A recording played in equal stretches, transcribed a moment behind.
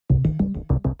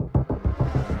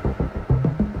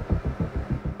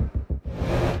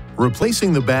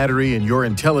Replacing the battery in your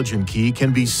intelligent key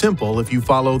can be simple if you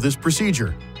follow this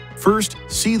procedure. First,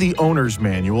 see the owner's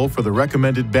manual for the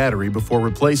recommended battery before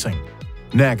replacing.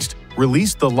 Next,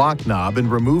 release the lock knob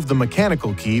and remove the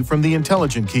mechanical key from the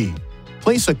intelligent key.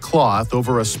 Place a cloth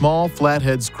over a small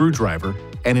flathead screwdriver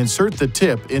and insert the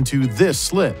tip into this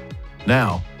slit.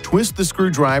 Now, twist the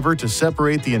screwdriver to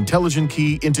separate the intelligent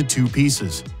key into two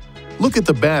pieces. Look at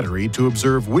the battery to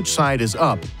observe which side is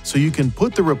up so you can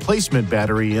put the replacement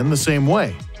battery in the same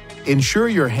way. Ensure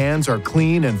your hands are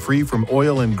clean and free from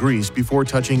oil and grease before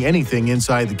touching anything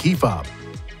inside the key fob.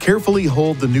 Carefully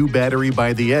hold the new battery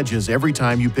by the edges every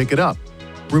time you pick it up.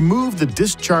 Remove the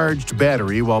discharged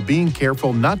battery while being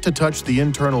careful not to touch the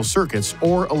internal circuits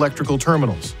or electrical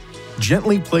terminals.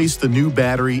 Gently place the new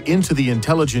battery into the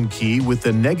intelligent key with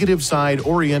the negative side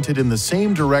oriented in the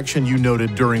same direction you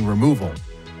noted during removal.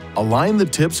 Align the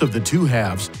tips of the two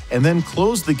halves and then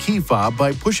close the key fob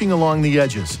by pushing along the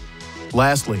edges.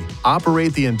 Lastly,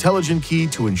 operate the intelligent key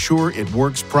to ensure it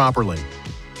works properly.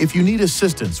 If you need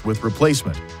assistance with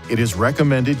replacement, it is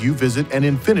recommended you visit an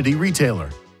INFINITI retailer.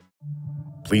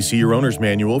 Please see your owner's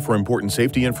manual for important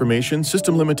safety information,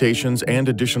 system limitations, and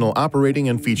additional operating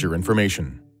and feature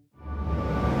information.